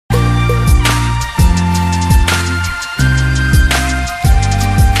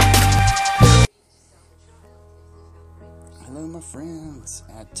friends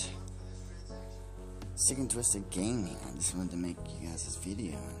at SicknTwisted Gaming. I just wanted to make you guys this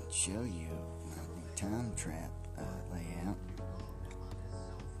video and show you my new time trap layout.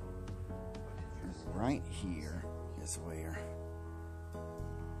 Right here is where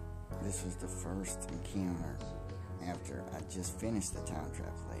this was the first encounter after I just finished the time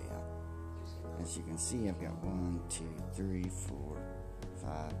trap layout. As you can see, I've got 1, 2, 3, 4,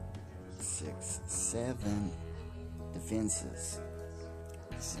 5, 6, 7 defenses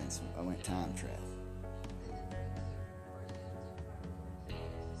since I went time trap.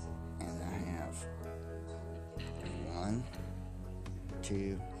 And I have 1,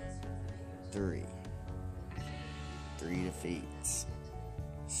 2, 3 defeats.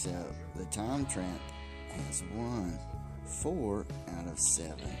 So the time trap has won 4 out of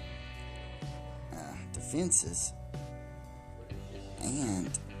 7 defenses,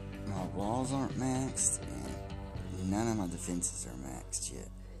 and my walls aren't maxed, and none of my defenses are maxed yet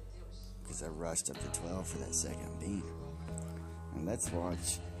because I rushed up to 12 for that second beam. And let's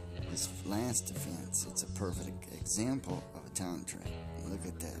watch this last defense. It's a perfect example of a time trap. Look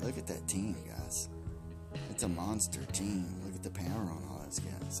at that. Look at that team, guys. It's a monster team. Look at the power on all those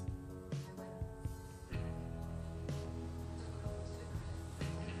guys.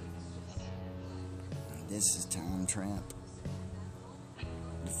 This is time trap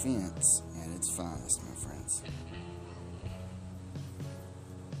defense at its finest, my friends.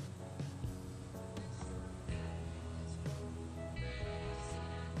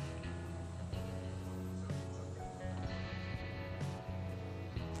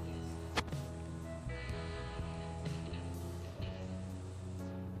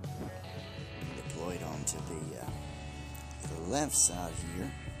 Deployed onto the left side here.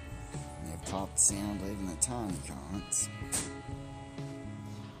 They've popped Soundwave and the Tiny Cons.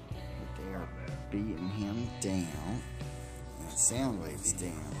 But they are beating him down. And Soundwave's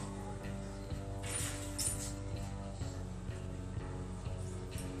down.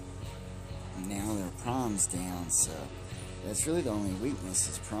 And now their Prime's down, so that's really the only weakness.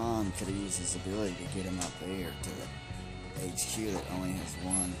 Is Prime could have used his ability to get him up there to the HQ that only has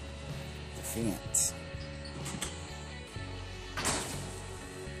 1 defense.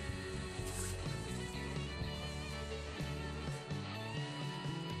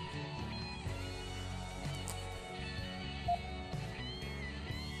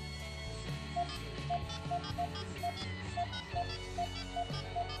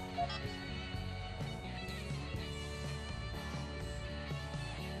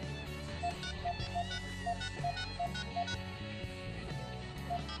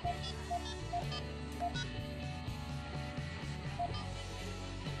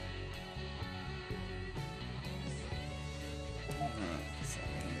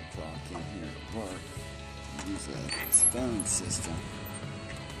 In here at work, use a phone system.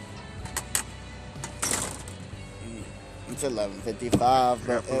 It's 11:55,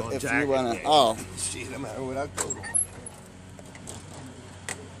 but if you wanna, shit, no matter what I go to. I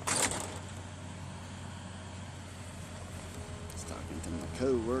was talking to my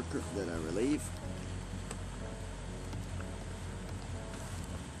co-worker that I relieve.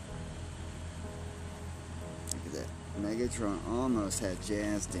 Megatron almost had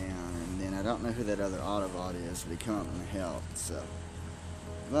Jazz down, and then I don't know who that other Autobot is, but he come up and helped, so.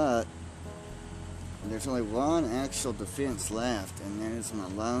 But there's only 1 actual defense left, and there's my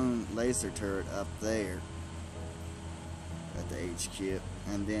lone laser turret up there at the HQ.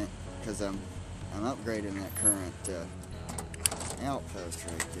 And then, because I'm upgrading that current outpost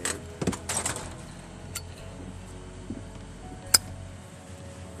right there.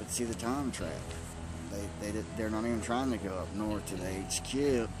 But see the time trap. They're not even trying to go up north to the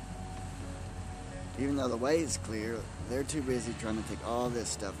HQ. Even though the way is clear, they're too busy trying to take all this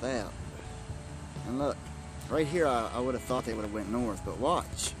stuff out. And look, right here I would have thought they would have went north, but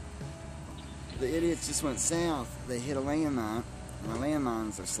watch. The idiots just went south. They hit a landmine. My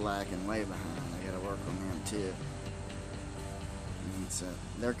landmines are slacking way behind. I gotta work on them too. And so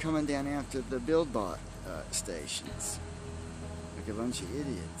they're coming down after the BuildBot stations. Like a bunch of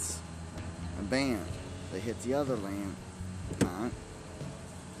idiots. And bam, they hit the other landmine,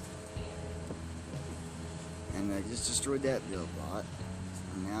 and they just destroyed that BuildBot.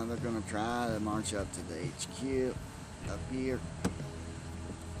 And now they're going to try to march up to the HQ up here.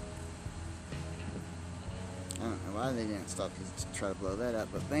 I don't know why they didn't stop to try to blow that up,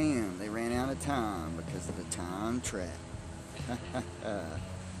 but bam, they ran out of time because of the time trap.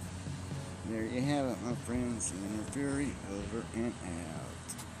 There you have it, my friends. Lunar Fury, over and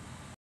out.